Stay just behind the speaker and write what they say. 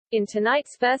In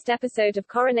tonight's first episode of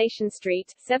Coronation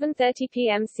Street, 7:30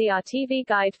 p.m. CRTV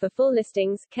Guide for full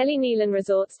listings, Kelly Neelan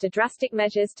resorts to drastic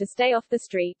measures to stay off the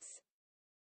streets.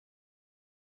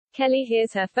 Kelly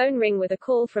hears her phone ring with a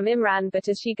call from Imran, but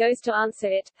as she goes to answer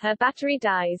it, her battery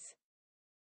dies.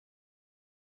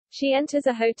 She enters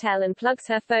a hotel and plugs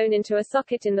her phone into a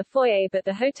socket in the foyer, but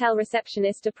the hotel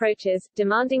receptionist approaches,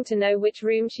 demanding to know which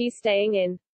room she's staying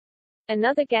in.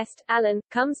 Another guest, Alan,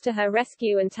 comes to her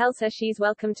rescue and tells her she's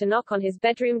welcome to knock on his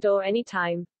bedroom door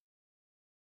anytime.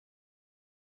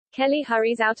 Kelly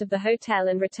hurries out of the hotel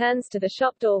and returns to the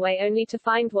shop doorway only to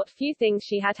find what few things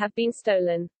she had have been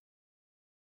stolen.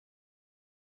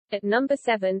 At number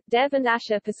 7, Dev and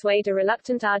Asher persuade a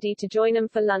reluctant Adi to join them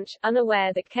for lunch,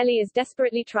 unaware that Kelly is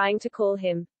desperately trying to call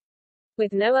him.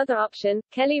 With no other option,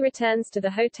 Kelly returns to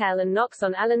the hotel and knocks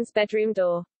on Alan's bedroom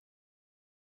door.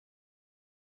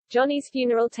 Johnny's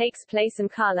funeral takes place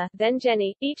and Carla, then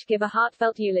Jenny, each give a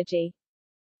heartfelt eulogy.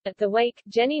 At the wake,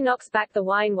 Jenny knocks back the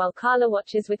wine while Carla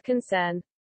watches with concern.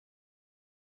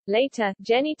 Later,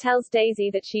 Jenny tells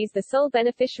Daisy that she's the sole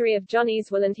beneficiary of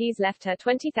Johnny's will and he's left her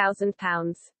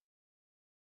 £20,000.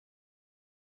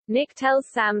 Nick tells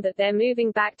Sam that they're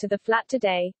moving back to the flat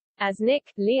today. As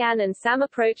Nick, Leanne and Sam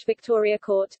approach Victoria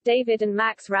Court, David and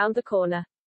Max round the corner.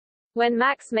 When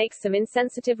Max makes some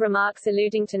insensitive remarks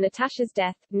alluding to Natasha's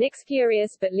death, Nick's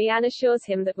furious but Leanne assures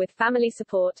him that with family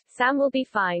support, Sam will be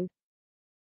fine.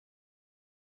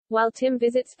 While Tim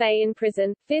visits Faye in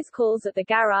prison, Fizz calls at the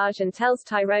garage and tells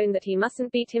Tyrone that he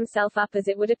mustn't beat himself up as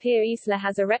it would appear Isla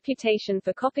has a reputation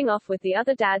for copping off with the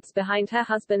other dads behind her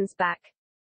husband's back.